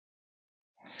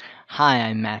Hi,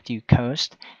 I'm Matthew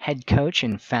Coast, head coach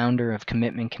and founder of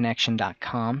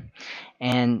CommitmentConnection.com.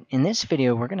 And in this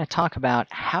video, we're going to talk about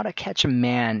how to catch a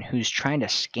man who's trying to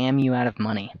scam you out of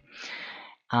money.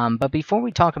 But before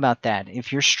we talk about that,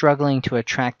 if you're struggling to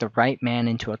attract the right man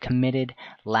into a committed,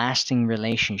 lasting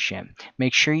relationship,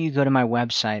 make sure you go to my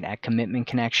website at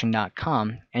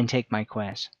CommitmentConnection.com and take my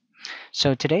quiz.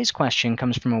 So today's question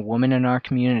comes from a woman in our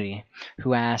community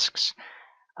who asks,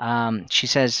 she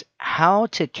says, how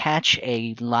to catch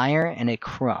a liar and a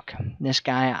crook. This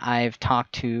guy I've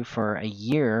talked to for a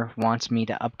year wants me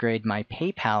to upgrade my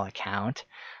PayPal account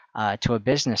to a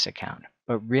business account,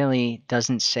 but really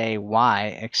doesn't say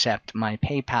why, except my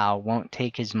PayPal won't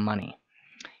take his money.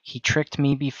 He tricked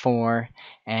me before,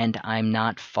 and I'm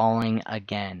not falling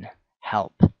again.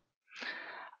 Help.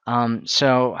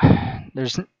 So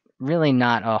there's really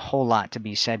not a whole lot to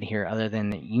be said here other than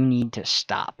that you need to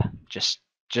stop. Just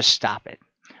stop it.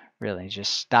 Really,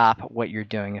 just stop what you're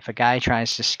doing. If a guy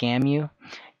tries to scam you,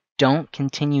 don't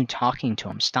continue talking to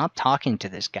him. Stop talking to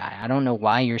this guy. I don't know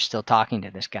why you're still talking to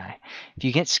this guy. If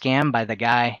you get scammed by the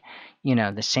guy,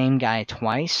 the same guy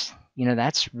twice,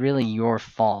 that's really your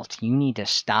fault. You need to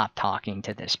stop talking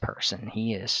to this person.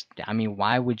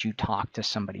 Why would you talk to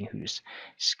somebody who's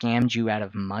scammed you out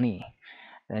of money?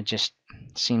 That just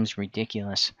seems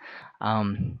ridiculous.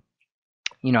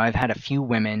 I've had a few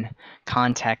women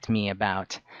contact me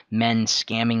about men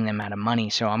scamming them out of money,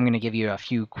 so I'm going to give you a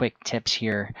few quick tips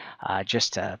here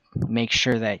just to make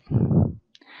sure that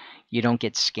you don't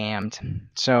get scammed.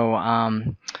 So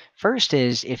first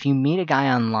is, if you meet a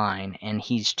guy online and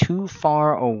he's too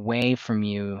far away from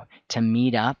you to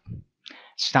meet up,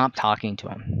 stop talking to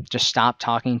him. Just stop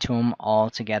talking to him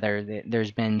altogether.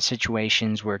 There's been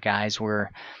situations where guys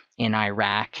were in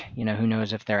Iraq, who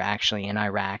knows if they're actually in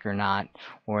Iraq or not,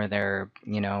 or they're,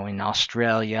 in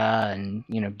Australia and,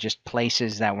 just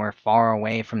places that were far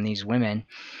away from these women.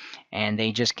 And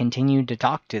they just continued to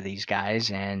talk to these guys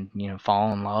and,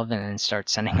 fall in love and then start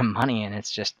sending them money. And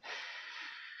it's just,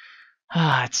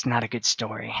 it's not a good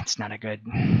story. It's not a good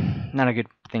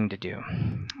thing to do.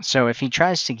 So if he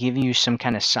tries to give you some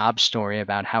kind of sob story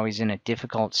about how he's in a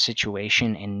difficult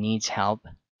situation and needs help,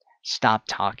 stop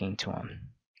talking to him.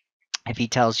 If he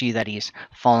tells you that he's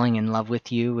falling in love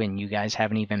with you and you guys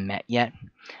haven't even met yet,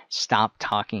 stop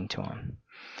talking to him.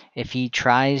 If he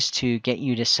tries to get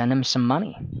you to send him some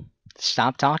money,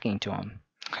 stop talking to him.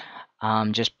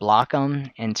 Just block him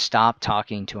and stop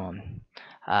talking to him.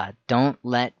 Don't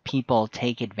let people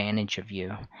take advantage of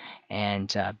you,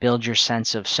 and build your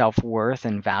sense of self-worth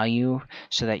and value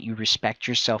so that you respect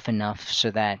yourself enough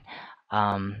so that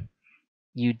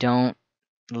you don't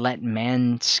let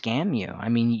men scam you.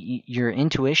 Your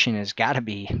intuition has got to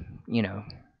be,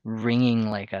 ringing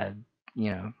like a,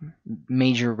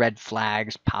 major red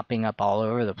flags popping up all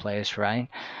over the place, right?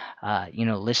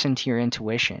 Listen to your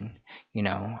intuition,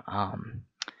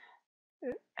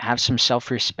 have some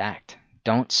self-respect.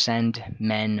 Don't send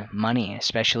men money,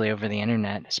 especially over the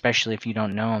internet, especially if you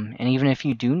don't know them. And even if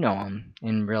you do know them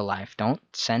in real life, don't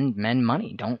send men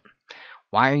money.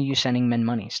 Why are you sending men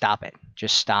money? Stop it.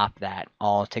 Just stop that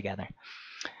altogether.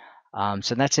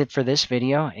 So that's it for this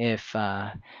video. If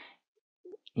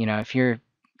you're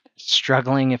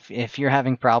struggling, if you're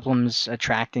having problems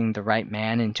attracting the right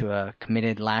man into a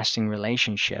committed, lasting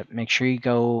relationship, make sure you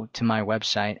go to my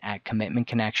website at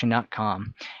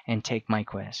CommitmentConnection.com and take my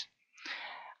quiz.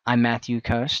 I'm Matthew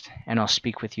Coast, and I'll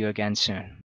speak with you again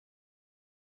soon.